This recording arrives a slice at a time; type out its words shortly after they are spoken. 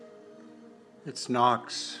It's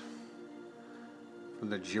Knox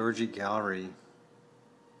from the Giorgi Gallery,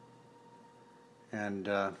 and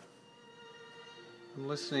I'm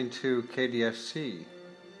listening to KDFC.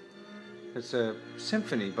 It's a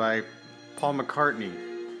symphony by Paul McCartney.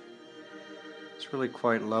 It's really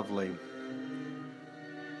quite lovely.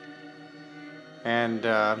 And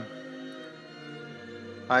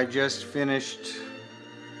I just finished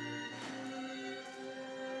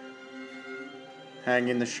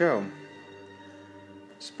hanging the show.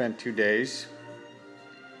 Spent 2 days,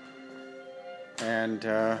 and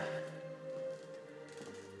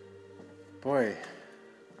boy,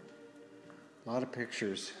 a lot of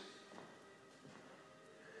pictures.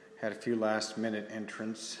 Had a few last-minute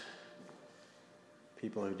entrants,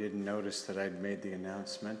 people who didn't notice that I'd made the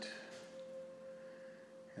announcement,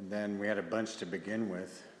 and then we had a bunch to begin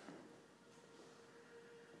with.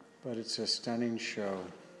 But it's a stunning show,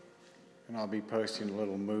 and I'll be posting a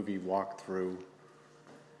little movie walkthrough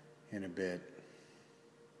in a bit.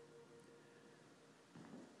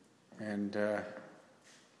 And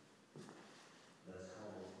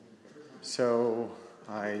so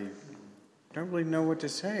I don't really know what to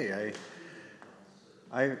say.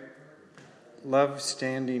 I love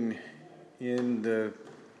standing with the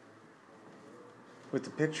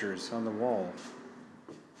pictures on the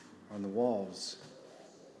walls.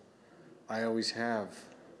 I always have.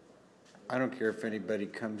 I don't care if anybody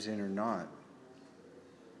comes in or not.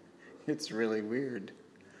 It's really weird.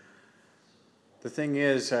 The thing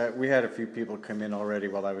is, we had a few people come in already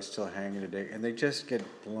while I was still hanging today, and they just get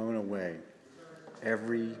blown away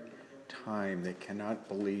every time. They cannot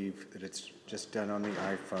believe that it's just done on the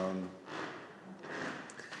iPhone.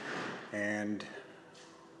 And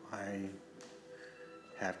I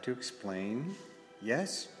have to explain,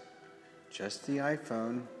 yes, just the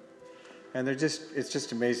iPhone. And it's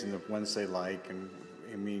just amazing the ones they like, and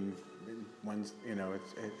I mean, ones,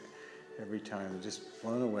 every time they're just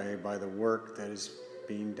blown away by the work that is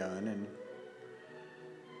being done and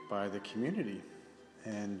by the community.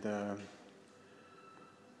 And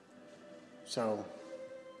so,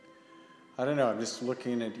 I don't know, I'm just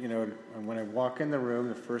looking at, when I walk in the room,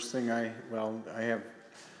 the first thing I have,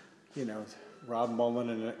 Rob Mullen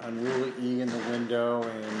and an Unruly E in the window,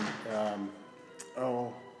 and,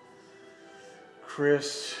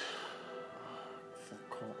 Chris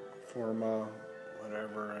Forma,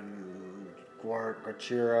 whatever, and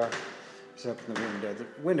Guachira is up in the window. The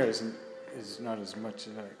window is not as much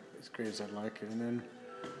as great as I'd like it. And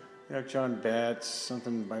then, John Batts,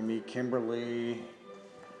 something by me, Kimberly,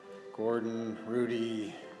 Gordon,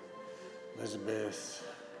 Rudy, Elizabeth,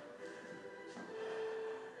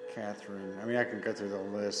 Catherine. I mean, I can go through the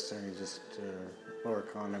list. I mean, just Lower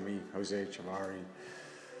Economy, Jose Chavari,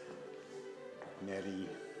 Nettie,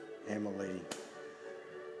 Emily,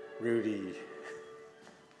 Rudy,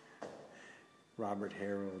 Robert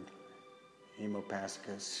Harold, Emo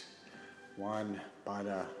Pascas, Juan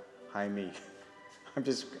Bada, Jaime. I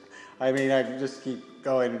just keep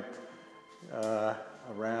going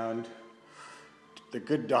around. The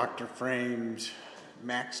Good Doctor Frames,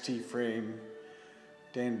 Max T. Frame,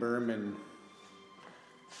 Dan Berman,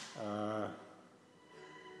 I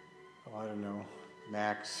don't know,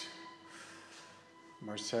 Max,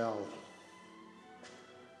 Marcel.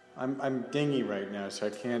 I'm dingy right now, so I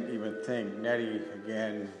can't even think. Nettie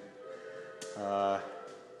again,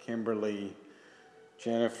 Kimberly,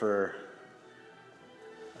 Jennifer,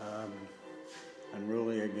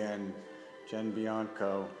 Unruly again, Jen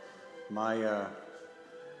Bianco, Maya,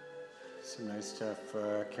 some nice stuff.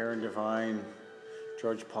 Karen Devine,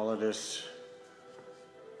 George Polidis,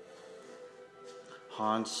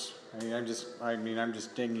 Hans. I'm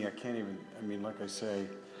just dingy. I can't even. Like I say.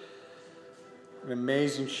 An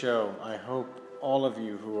amazing show. I hope all of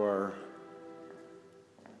you who are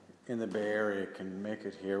in the Bay Area can make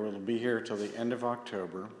it here. We'll be here till the end of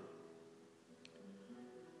October.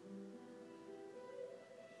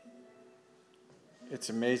 It's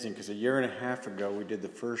amazing because a year and a half ago we did the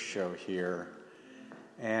first show here,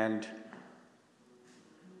 and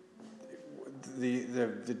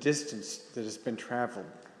the distance that has been traveled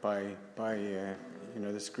by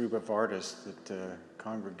this group of artists that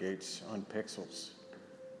congregates on Pixels.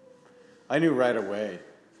 I knew right away,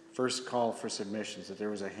 first call for submissions, that there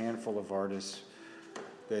was a handful of artists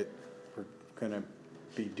that were going to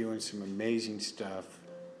be doing some amazing stuff.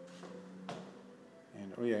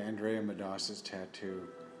 And Andrea Madassa's tattoo.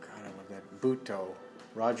 God, I love that. Buto,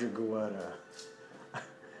 Roger Guetta,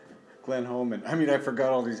 Glenn Holman. I forgot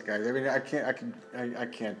all these guys. I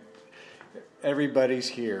can't. Everybody's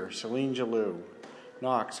here. Celine Jalou,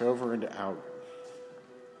 Knox, over and out.